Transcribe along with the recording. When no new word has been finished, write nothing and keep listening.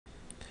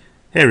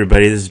Hey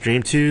everybody, this is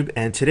DreamTube,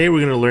 and today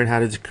we're going to learn how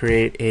to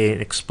create an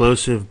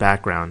explosive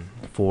background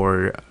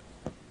for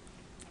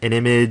an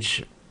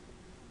image,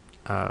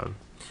 uh,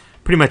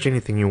 pretty much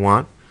anything you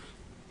want.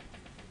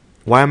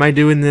 Why am I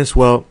doing this?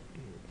 Well,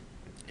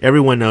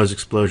 everyone knows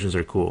explosions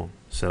are cool,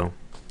 so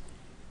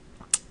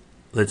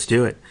let's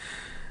do it.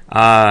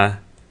 Uh,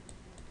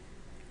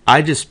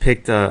 I just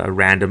picked a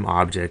random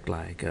object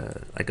like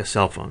a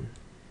cell phone.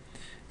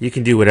 You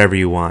can do whatever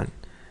you want.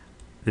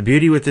 The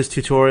beauty with this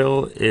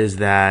tutorial is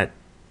that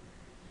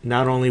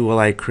not only will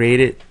I create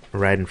it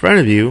right in front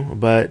of you,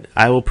 but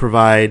I will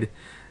provide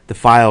the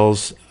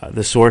files,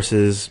 the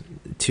sources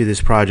to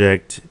this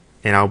project,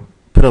 and I'll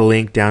put a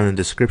link down in the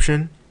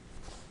description.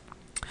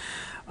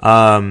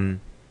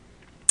 And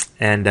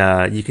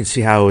you can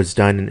see how it's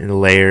done in the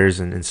layers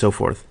and so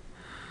forth.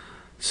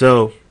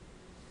 So,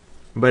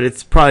 but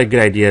it's probably a good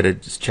idea to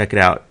just check it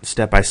out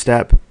step by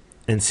step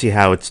and see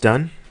how it's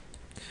done.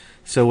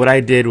 So what I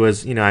did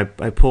was, I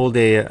pulled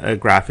a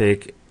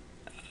graphic,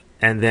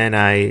 and then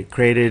I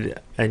created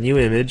a new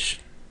image,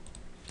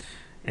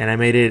 and I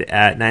made it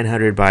at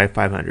 900 by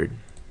 500.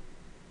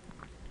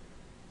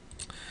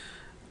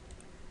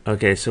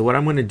 Okay, so what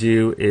I'm going to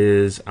do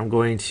is I'm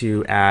going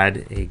to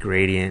add a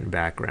gradient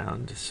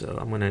background. So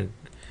I'm going to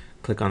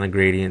click on the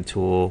gradient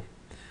tool,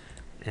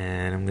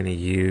 and I'm going to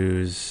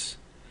use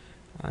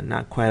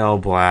not quite all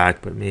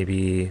black, but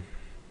maybe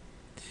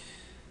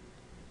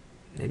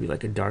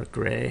like a dark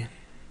gray.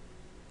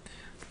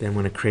 Then I'm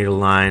going to create a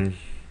line.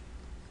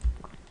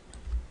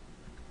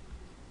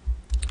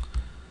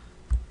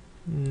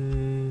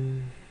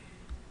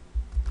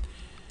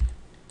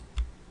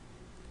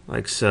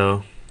 Like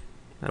so.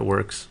 That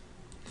works.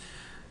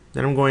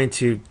 Then I'm going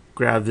to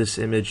grab this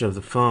image of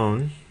the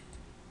phone,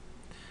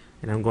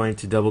 and I'm going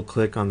to double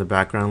click on the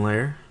background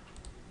layer.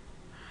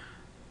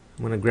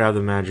 I'm going to grab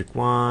the magic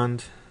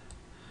wand.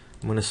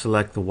 I'm going to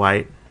select the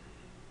white.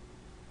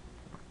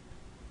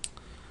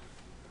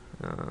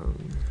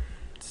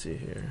 Let's see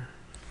here.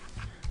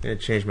 I'm going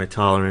to change my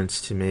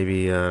tolerance to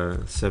maybe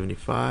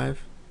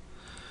 75.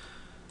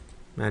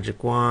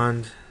 Magic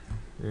wand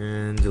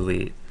and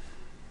delete.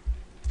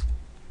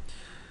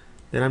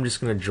 Then I'm just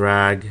going to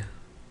drag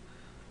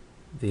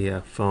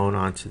the phone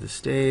onto the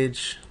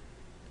stage.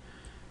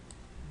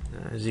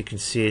 As you can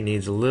see, it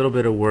needs a little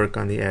bit of work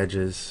on the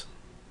edges.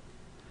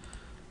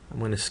 I'm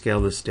going to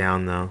scale this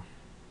down though.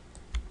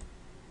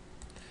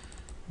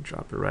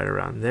 Drop it right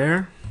around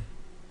there.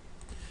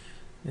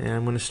 And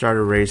I'm going to start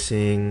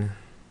erasing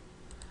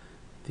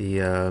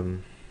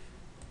the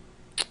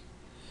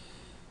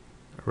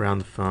around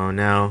the phone.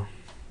 Now,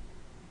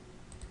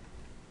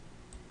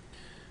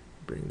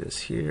 bring this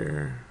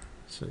here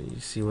so you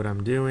see what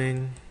I'm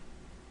doing.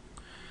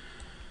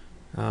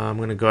 I'm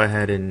going to go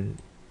ahead and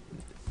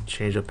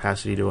change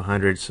opacity to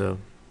 100. So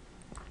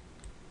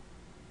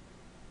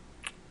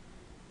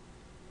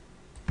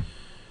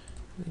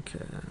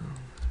okay,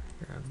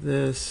 grab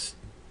this,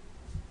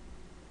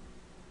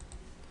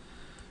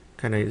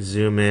 kind of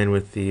zoom in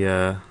with the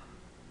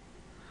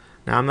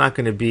now I'm not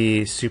going to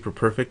be super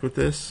perfect with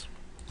this.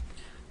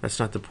 That's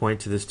not the point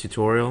to this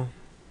tutorial.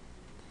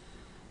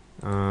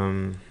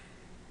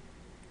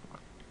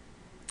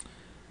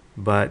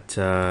 But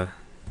the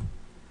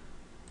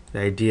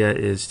idea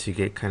is to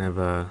get kind of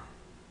a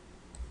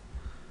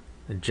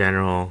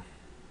general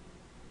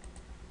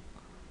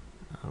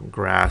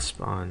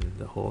grasp on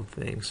the whole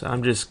thing. So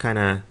I'm just kind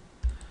of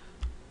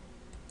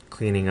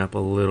cleaning up a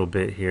little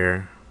bit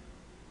here.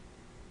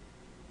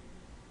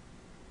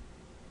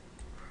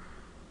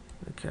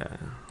 Okay.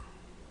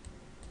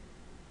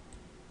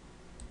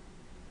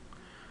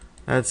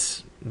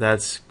 That's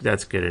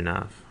good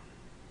enough.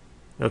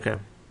 Okay.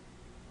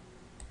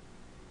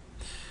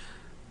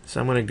 So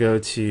I'm going to go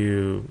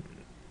to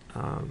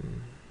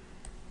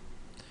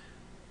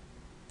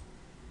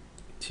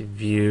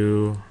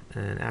view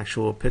and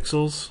actual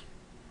pixels,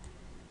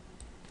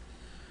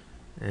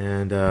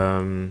 and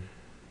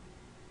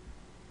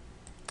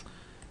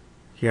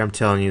here I'm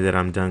telling you that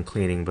I'm done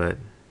cleaning, but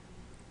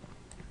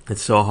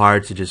it's so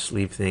hard to just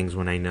leave things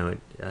when I know it.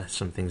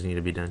 Some things need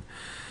to be done.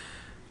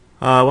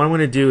 What I'm going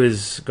to do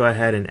is go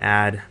ahead and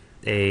add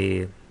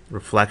a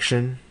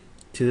reflection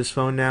to this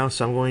phone now.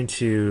 So I'm going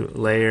to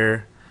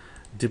layer,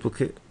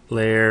 duplicate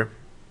layer.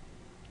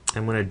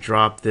 I'm going to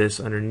drop this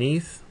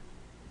underneath.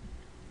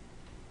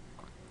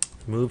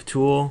 Move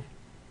tool.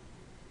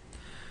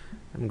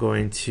 I'm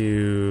going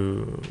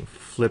to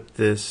flip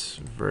this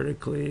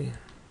vertically.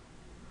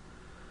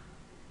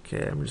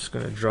 Okay, I'm just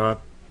going to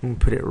drop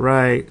and put it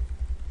right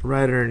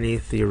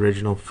underneath the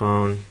original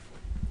phone.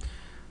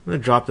 I'm going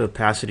to drop the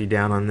opacity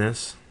down on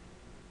this.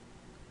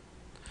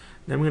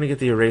 Then I'm going to get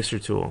the eraser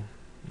tool.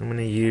 I'm going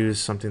to use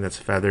something that's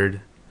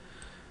feathered.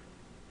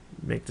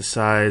 Make the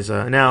size.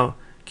 Now,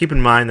 keep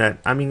in mind that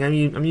I'm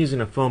using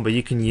a phone, but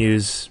you can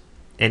use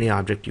any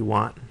object you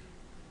want.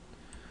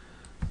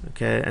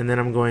 Okay, and then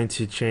I'm going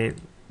to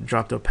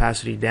drop the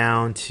opacity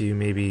down to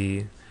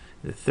maybe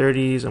the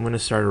 30s. I'm going to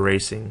start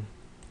erasing.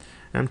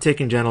 And I'm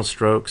taking gentle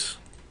strokes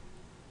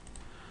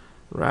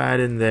right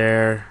in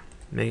there,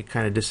 make it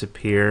kind of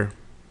disappear.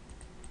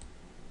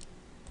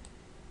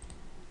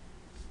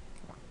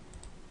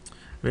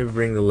 Maybe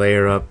bring the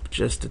layer up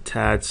just a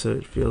tad so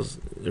it feels,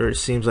 or it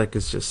seems like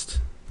it's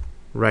just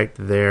right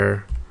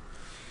there.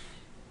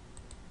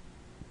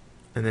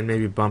 And then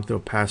maybe bump the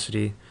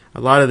opacity.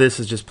 A lot of this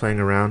is just playing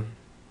around.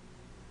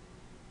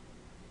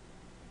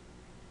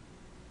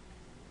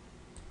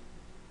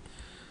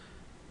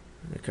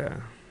 Okay.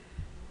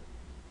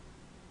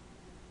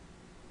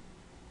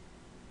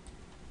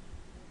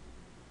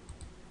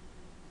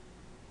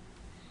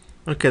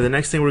 Okay, the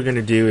next thing we're going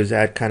to do is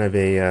add kind of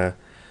a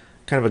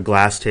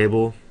glass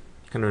table,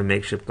 kind of a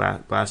makeshift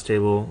glass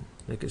table,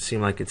 make it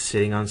seem like it's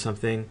sitting on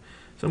something.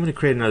 So I'm going to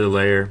create another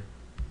layer.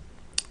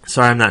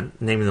 Sorry, I'm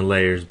not naming the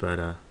layers,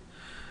 but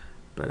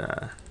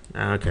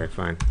okay,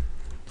 fine.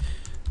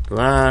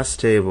 Glass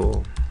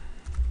table.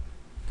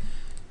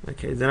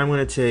 Okay, then I'm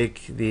going to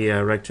take the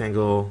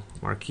rectangle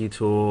marquee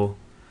tool,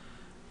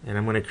 and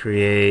I'm going to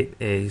create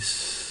a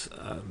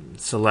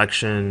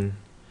selection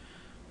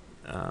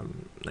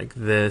like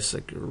this,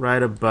 like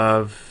right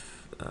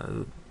above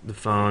the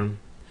phone,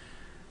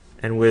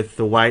 and with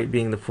the white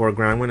being the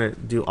foreground, I'm going to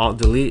do Alt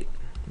Delete.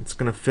 It's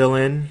going to fill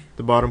in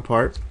the bottom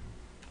part.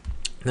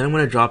 Then I'm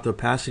going to drop the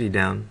opacity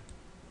down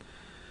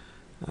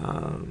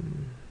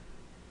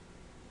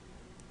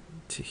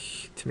to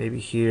maybe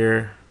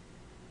here.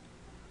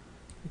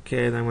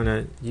 Okay, then I'm going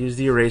to use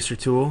the eraser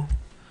tool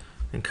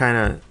and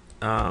kind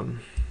of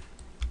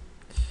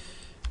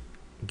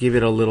give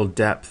it a little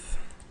depth.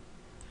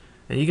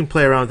 And you can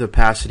play around with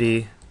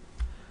opacity.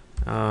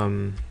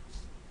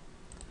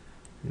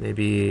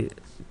 Maybe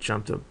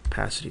jump the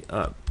opacity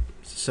up.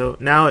 So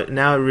now it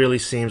really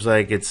seems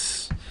like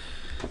it's,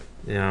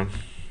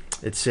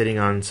 it's sitting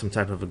on some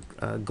type of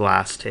a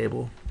glass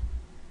table.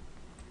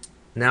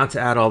 Now to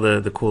add all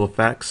the cool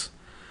effects,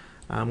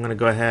 I'm going to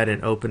go ahead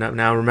and open up.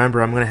 Now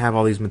remember, I'm going to have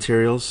all these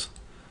materials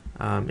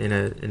in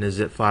a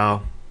zip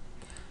file,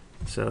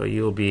 so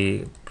you'll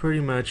be pretty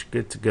much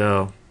good to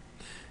go.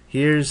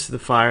 Here's the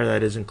file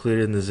that is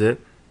included in the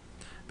zip.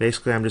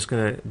 Basically, I'm just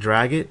going to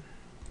drag it.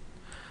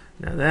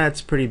 Now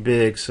that's pretty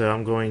big, so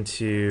I'm going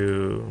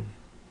to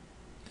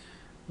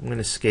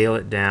scale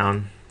it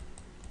down.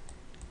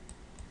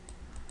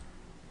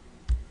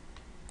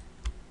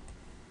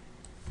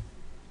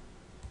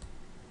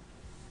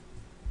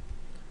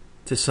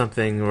 To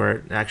something where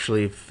it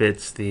actually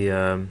fits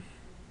the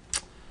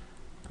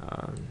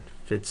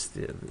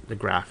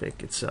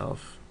graphic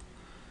itself.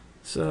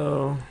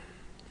 So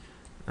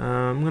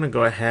I'm going to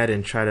go ahead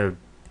and try to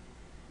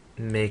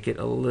make it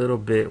a little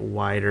bit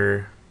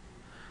wider,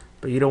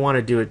 but you don't want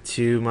to do it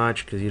too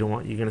much because you're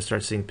going to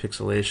start seeing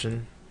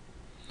pixelation.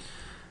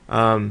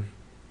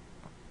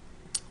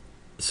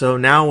 So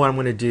now what I'm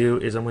going to do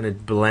is I'm going to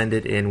blend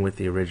it in with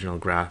the original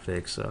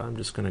graphic. So I'm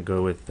just going to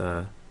go with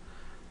I'm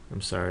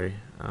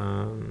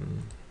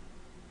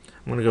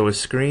going to go with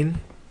screen,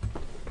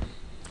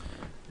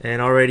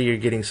 and already you're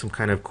getting some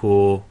kind of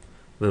cool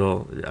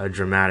little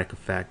dramatic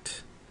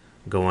effect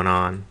going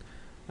on.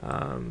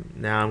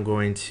 Now I'm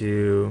going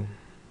to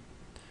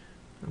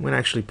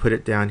actually put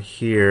it down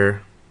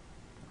here,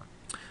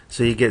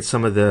 so you get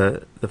some of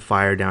the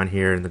fire down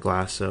here in the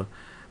glass. So,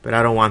 but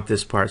I don't want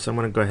this part, so I'm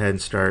going to go ahead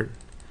and start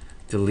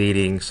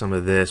deleting some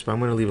of this. But I'm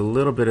going to leave a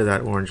little bit of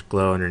that orange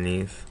glow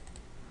underneath.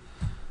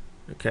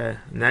 Okay,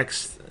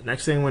 next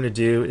thing I'm going to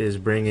do is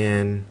bring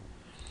in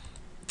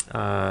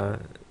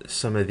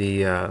some of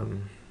the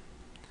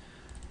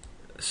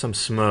some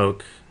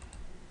smoke.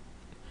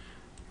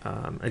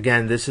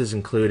 Again, this is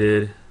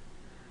included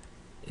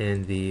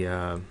in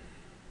the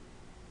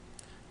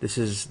this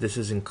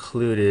is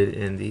included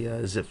in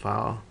the zip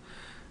file.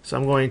 So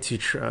I'm going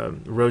to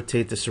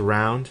rotate this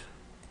around,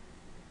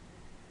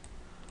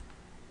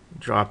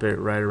 drop it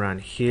right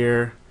around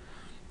here,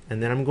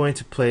 and then I'm going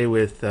to play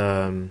with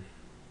the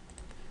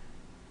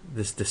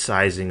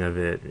sizing of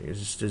it. It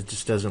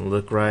just doesn't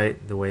look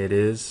right the way it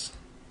is.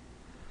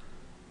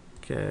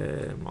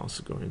 Okay, I'm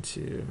also going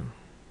to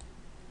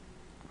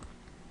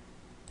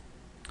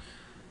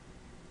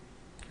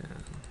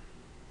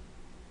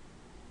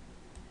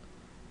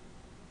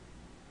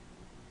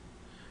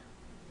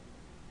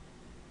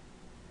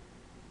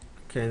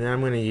okay, then I'm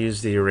going to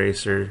use the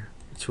eraser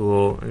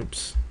tool,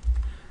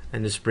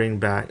 and just bring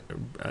back,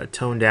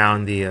 tone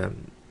down the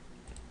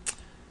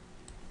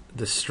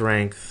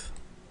strength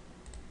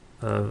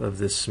of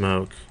this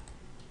smoke.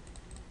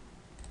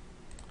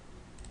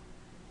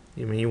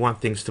 I mean, you want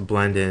things to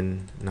blend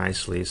in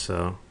nicely,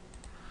 so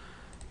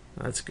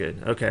that's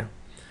good. Okay.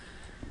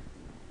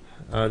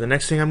 The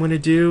next thing I'm going to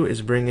do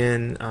is bring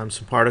in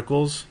some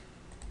particles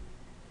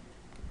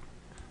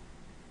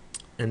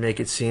and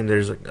make it seem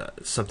there's like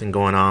something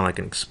going on, like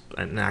an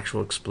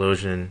actual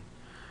explosion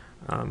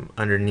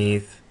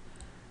underneath.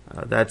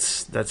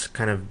 That's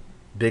kind of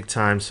big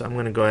time, so I'm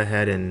going to go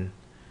ahead and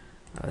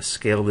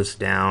scale this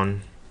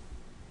down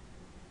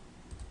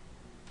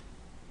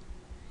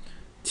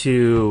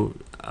to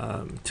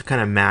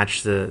kind of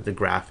match the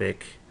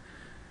graphic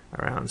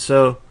around.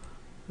 So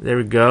there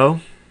we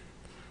go.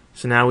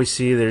 So now we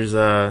see there's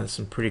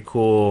some pretty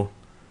cool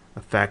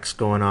effects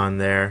going on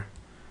there.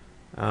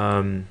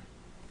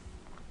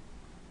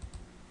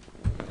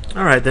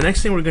 Alright, the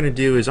next thing we're going to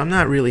do is I'm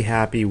not really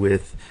happy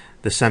with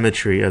the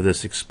symmetry of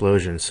this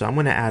explosion, so I'm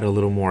going to add a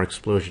little more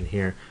explosion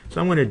here. So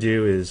what I'm going to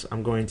do is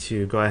I'm going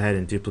to go ahead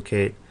and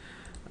duplicate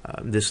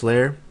this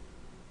layer,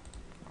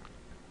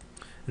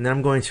 and then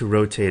I'm going to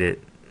rotate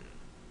it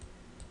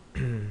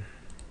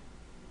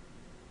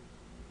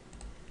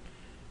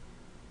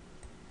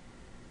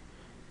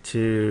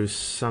to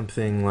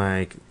something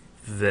like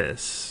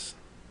this.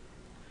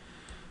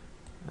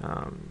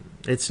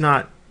 It's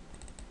not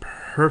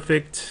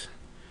perfect,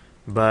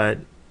 but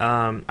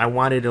I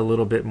wanted a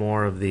little bit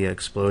more of the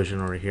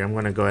explosion over here. I'm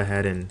going to go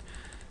ahead and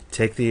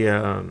take the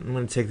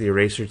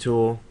eraser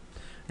tool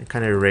and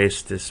kind of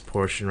erase this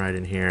portion right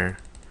in here,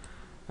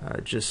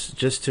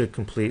 just to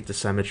complete the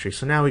symmetry.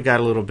 So now we got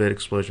a little bit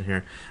explosion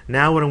here.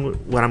 Now what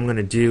I'm going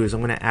to do is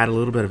I'm going to add a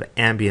little bit of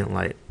ambient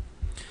light,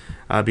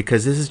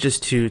 because this is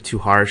just too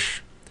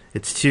harsh.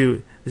 This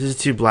is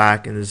too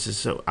black, and this is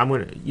so.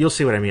 You'll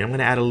see what I mean. I'm going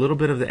to add a little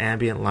bit of the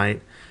ambient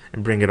light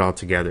and bring it all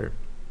together.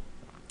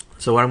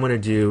 So what I'm going to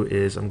do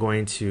is I'm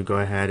going to go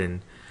ahead and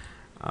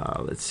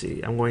let's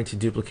see. I'm going to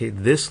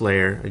duplicate this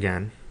layer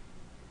again,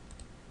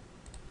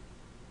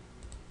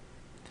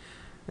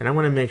 and I'm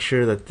going to make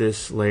sure that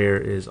this layer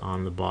is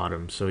on the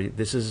bottom. So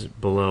this is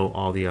below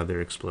all the other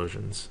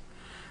explosions.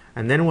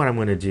 And then what I'm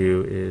going to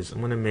do is I'm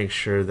going to make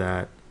sure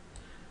that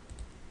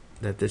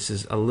this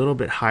is a little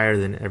bit higher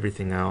than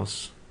everything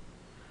else.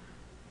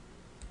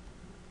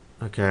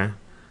 Okay,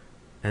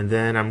 and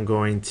then I'm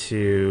going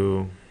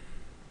to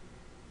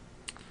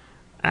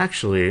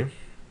actually,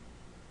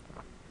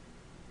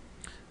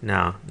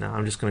 no,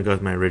 I'm just going to go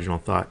with my original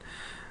thought.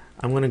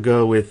 I'm going to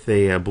go with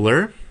a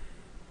blur,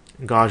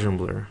 Gaussian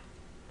blur,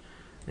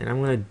 and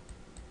I'm going to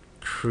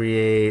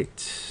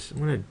create,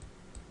 I'm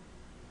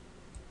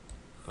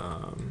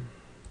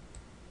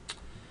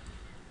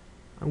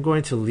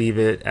going to leave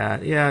it at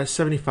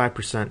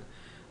 75%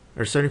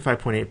 or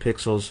 75.8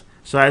 pixels.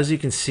 So as you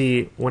can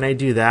see, when I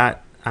do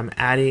that, I'm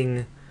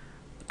adding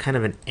kind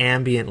of an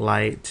ambient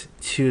light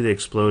to the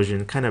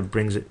explosion, kind of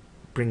brings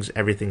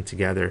everything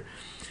together.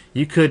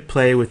 You could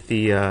play with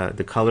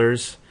the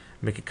colors,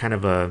 make it kind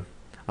of a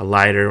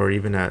lighter or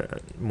even a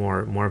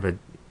more of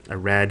a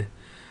red,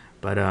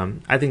 but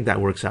I think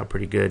that works out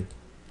pretty good.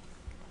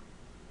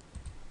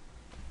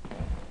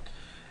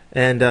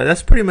 And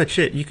that's pretty much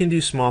it. You can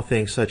do small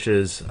things such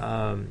as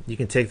you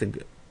can take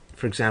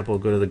for example,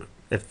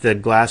 if the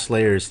glass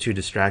layer is too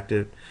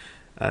distracting,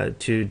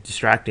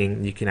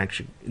 you can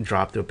actually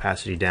drop the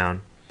opacity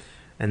down,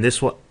 and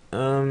this will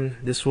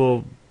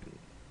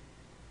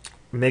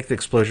make the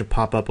explosion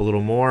pop up a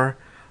little more.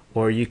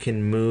 Or you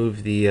can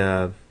move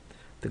the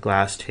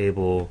glass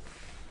table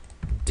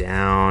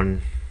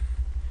down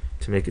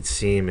to make it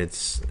seem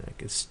it's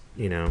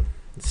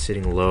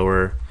sitting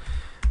lower.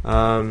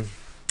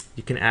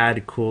 You can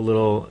add cool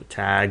little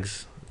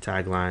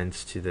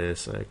taglines to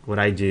this. Like what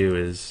I do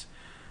is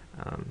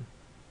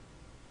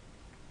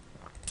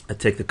I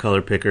take the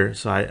color picker,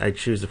 so I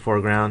choose the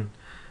foreground,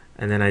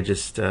 and then I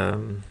just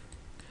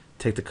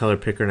take the color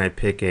picker and I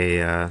pick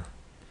a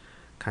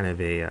kind of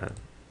a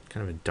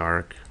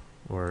dark,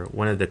 or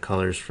one of the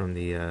colors from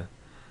the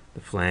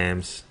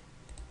flames.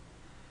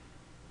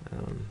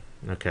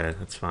 Okay,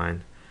 that's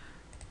fine.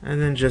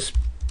 And then just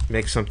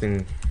make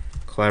something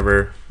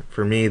clever.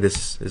 For me,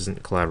 this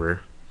isn't clever,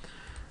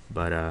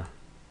 but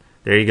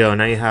there you go.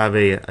 Now you have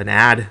an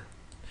ad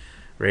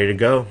ready to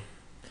go.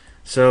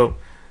 So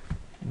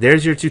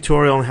there's your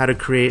tutorial on how to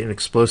create an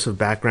explosive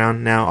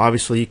background. Now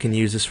obviously you can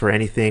use this for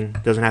anything.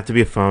 It doesn't have to be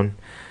a phone.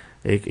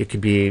 It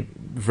could be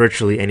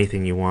virtually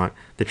anything you want.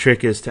 The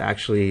trick is to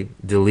actually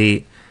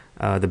delete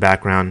the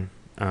background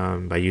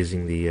by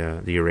using the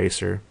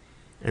eraser,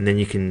 and then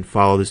you can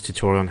follow this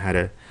tutorial on how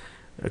to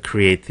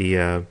create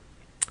the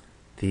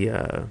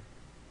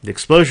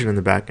explosion in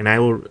the back, and I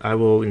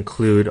will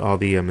include all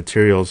the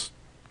materials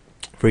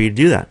for you to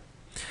do that.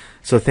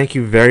 So thank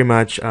you very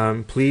much.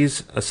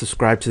 Please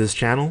subscribe to this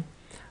channel,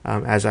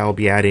 as I will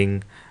be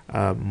adding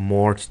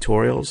more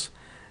tutorials,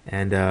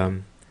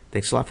 and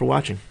thanks a lot for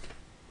watching.